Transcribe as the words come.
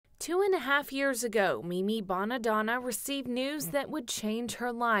2.5 years ago, Mimi Bonadonna received news that would change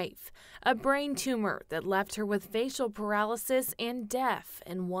her life. A brain tumor that left her with facial paralysis and deaf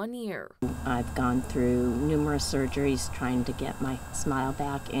in 1 year. I've gone through numerous surgeries trying to get my smile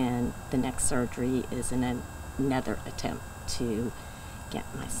back, and the next surgery is another attempt to get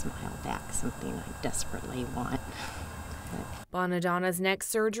my smile back, something I desperately want. Bonadonna's next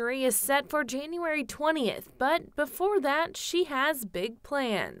surgery is set for January 20th, but before that, she has big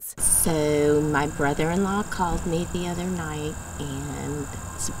plans. So my brother-in-law called me the other night and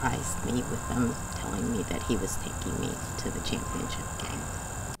surprised me with them telling me that he was taking me to the championship game.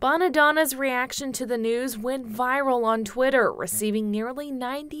 Bonadonna's reaction to the news went viral on Twitter, receiving nearly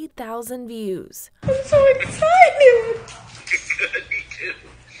 90,000 views. I'm so excited! Good, me too.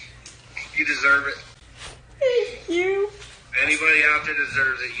 You deserve it. Thank you. Anybody out there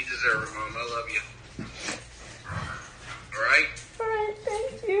deserves it. You deserve it, Mom. I love you. All right? All right,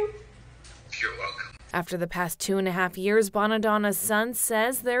 thank you. You're welcome. After the past 2.5 years, Bonadonna's son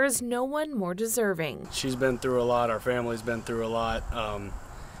says there is no one more deserving. She's been through a lot. Our family's been through a lot.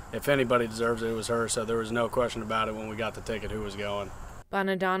 If anybody deserves it, it was her, so there was no question about it when we got the ticket who was going.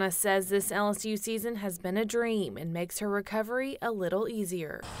 Bonadonna says this LSU season has been a dream and makes her recovery a little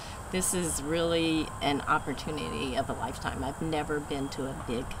easier. This is really an opportunity of a lifetime. I've never been to a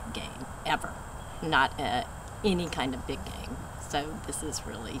big game, ever. Not any kind of big game. So this is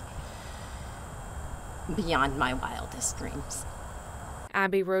really beyond my wildest dreams.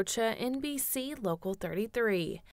 Abby Rocha, NBC Local 33.